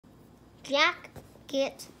Jack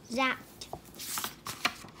gets zapped.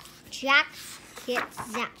 Jack gets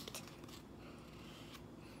zapped.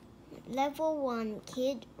 Level 1,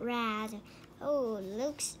 Kid Rad. Oh,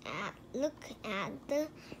 look at the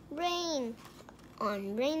rain.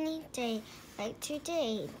 On rainy day like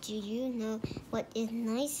today, do you know what is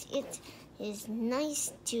nice? It is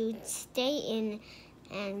nice to stay in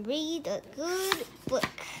and read a good book.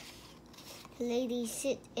 The lady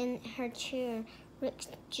sits in her chair. Rick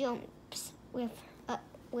jumps up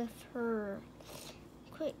with her.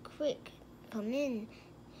 Quick, come in.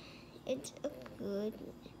 It's a good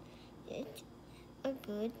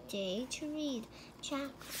day to read.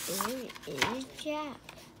 Jack, where is Jack?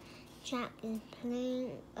 Jack is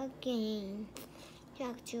playing a game.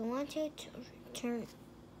 Jack, do you want to turn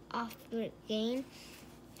off your game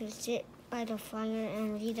to sit by the fire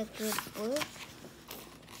and read a good book?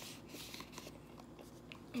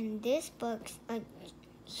 In this book, a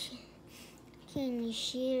king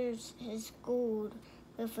shares his gold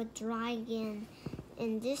with a dragon.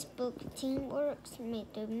 In this book, teamwork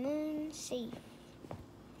makes the moon safe.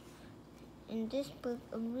 In this book,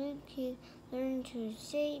 a rude kid learned to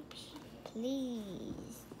say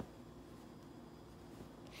please.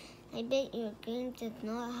 I bet your game does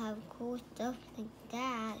not have cool stuff like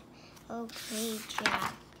that. Okay,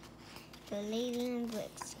 Jack. The lady and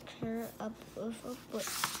Bricks curl up with a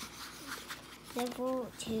book.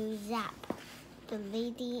 Level 2, Zap. The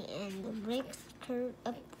lady and the Bricks curl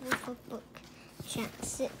up with a book. Jack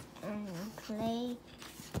sit and play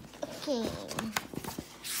a game.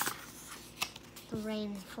 The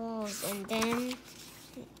rain falls and then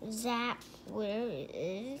zap, where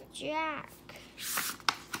is Jack?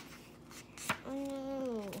 Oh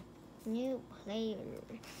no, new player.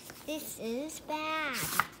 This is bad.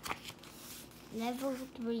 Level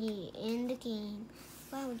 3 in the game.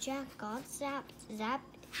 Wow, Jack got zapped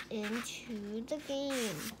into the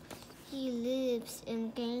game. He lives in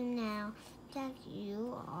the game now. Jack,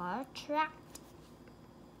 you are trapped.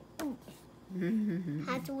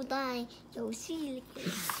 他住在游戏里。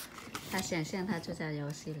他想象他住在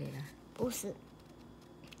游戏里了。不是，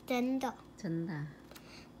真的。真的。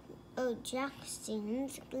Oh, Jack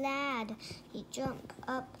seems glad. He jumped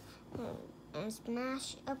up and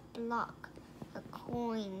smashed a block. A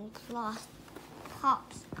coin pops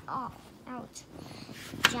out.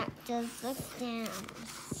 Jack does the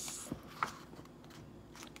dance.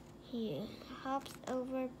 He hops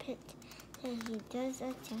over a pit and he does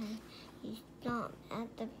a dance. He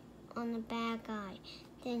stomps on the bad guy.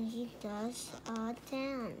 Then he does a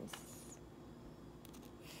dance.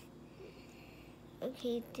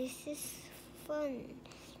 Okay, this is fun.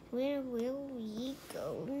 Where will we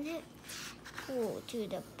go next? Oh, to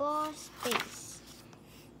the boss base.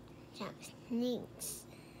 Jack sneaks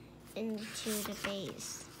into the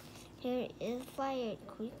base. There is fire,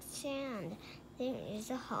 quicksand. There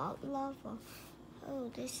is a hot lava.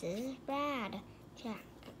 Oh, this is bad. Jack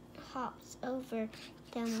hops over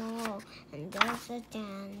them all and does a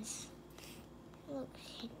dance. Look,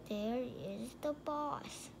 there is the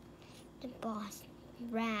boss. The boss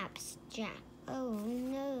grabs Jack. Oh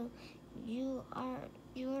no, you're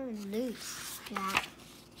loose, Jack.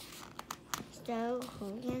 So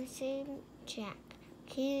who can save Jack?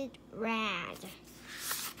 Kid Rad.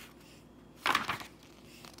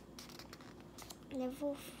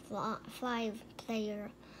 Level 5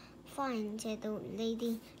 player. Fine, said the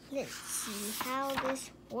lady. Let's see how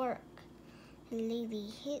this works. The lady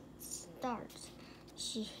hit start.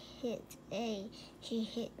 She hit A. She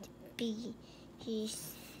hit B. She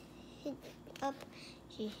hit up.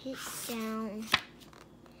 She hit down.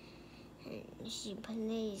 And she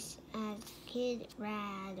plays as Kid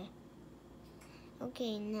Rad.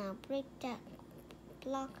 Okay, now break that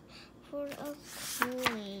block for a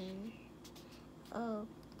coin. Oh,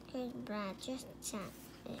 Kid Rad just sat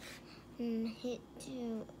it and hit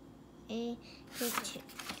to A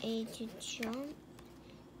to jump.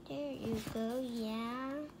 There you go,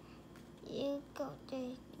 yeah. You got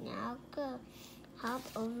it. Now go. Hop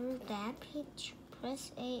over that pitch.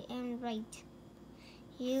 Press A and right.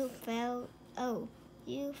 You fell. Oh,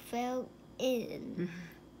 you fell in.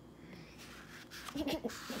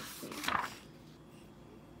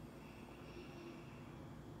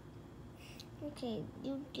 Okay,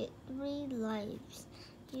 you get 3 lives.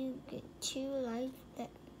 You get 2 lives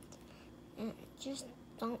left. And just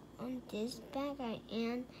stomp on this bad guy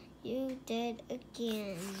and you dead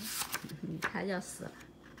again. 他要死了。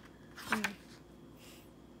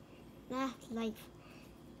Last life.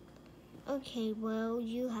 Okay, well,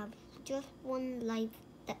 you have just 1 life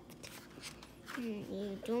left.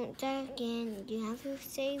 You don't die again. You have to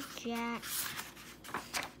save Jack.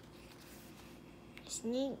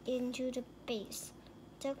 sneaked into the base,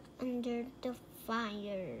 ducked under the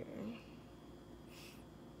fire.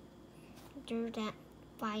 That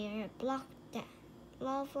fire blocked that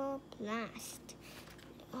lava blast.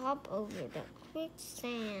 Hop over the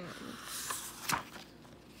quicksand.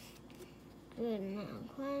 Good, now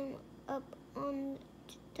climb up on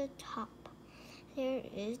the top. There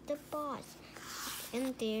is the boss,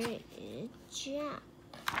 and there is Jack.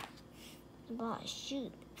 The boss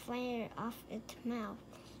shoots fire off its mouth.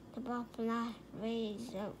 The boss blast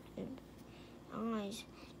rays out its eyes.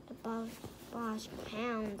 The boss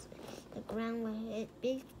pounds the ground with its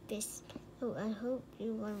big fist. So I hope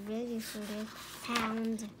you are ready for this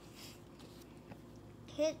pound.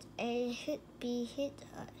 Hit A, hit B, hit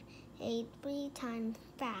A 3 times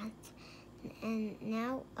fast. And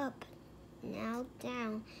now up, now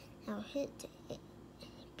down. Now hit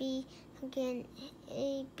B again.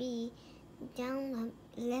 A, B, down, up,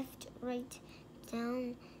 left, right,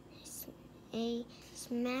 down. A,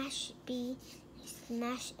 smash B,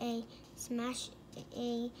 smash A,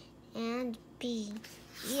 and B.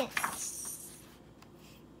 Yes.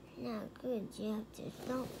 Now good, you have to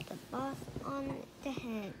thump the boss on the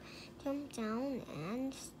head. Jump down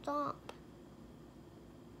and stop.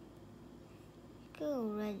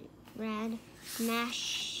 Go, red,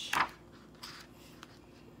 smash.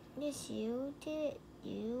 Yes, you did.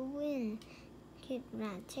 You win. Kid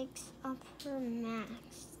Rat takes off her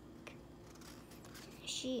mask.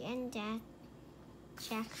 She and Jack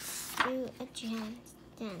do a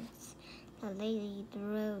dance. The lady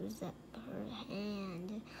throws up her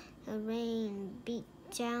hand. The rain beat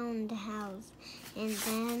down the house, and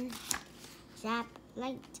then zap,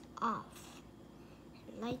 light off,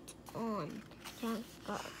 light on. Jack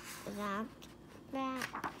got zapped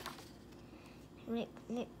back. Rick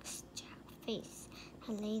licks Jack's face.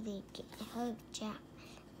 The lady hugged Jack.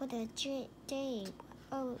 What a great day!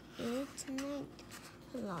 Oh, it's night.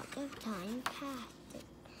 A lot of time passed.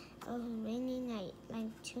 A rainy night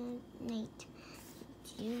like tonight.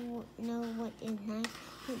 Do you know what is nice?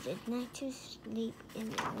 It's nice to sleep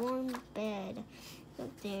in a warm bed.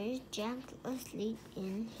 Look, there is Jack asleep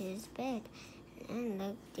in his bed. And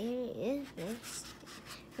look, there is Rick.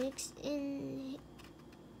 Rick's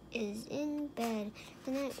is in bed.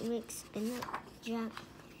 Good night, Rick's. Good night, Jack.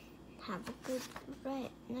 Have a good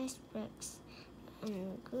nice rest.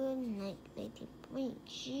 And good night, Lady. Wait,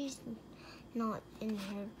 she's not in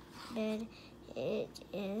her bed. It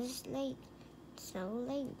is late. So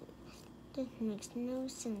late. This makes no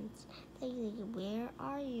sense. Lady, where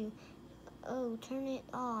are you? Oh, turn it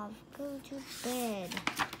off. Go to bed.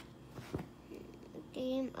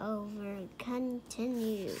 Game over.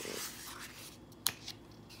 Continue.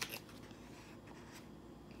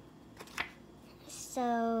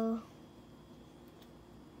 So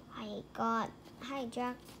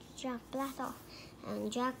Jack blast off,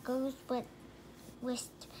 and Jack goes with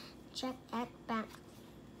Jack at bat,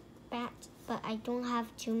 but I don't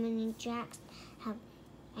have too many Jacks.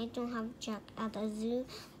 I don't have Jack at the zoo.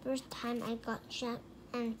 First time I got Jack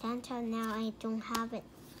and Santa, now I don't have it.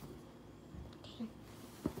 Okay.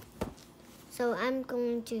 So I'm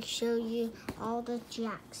going to show you all the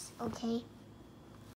Jacks, okay?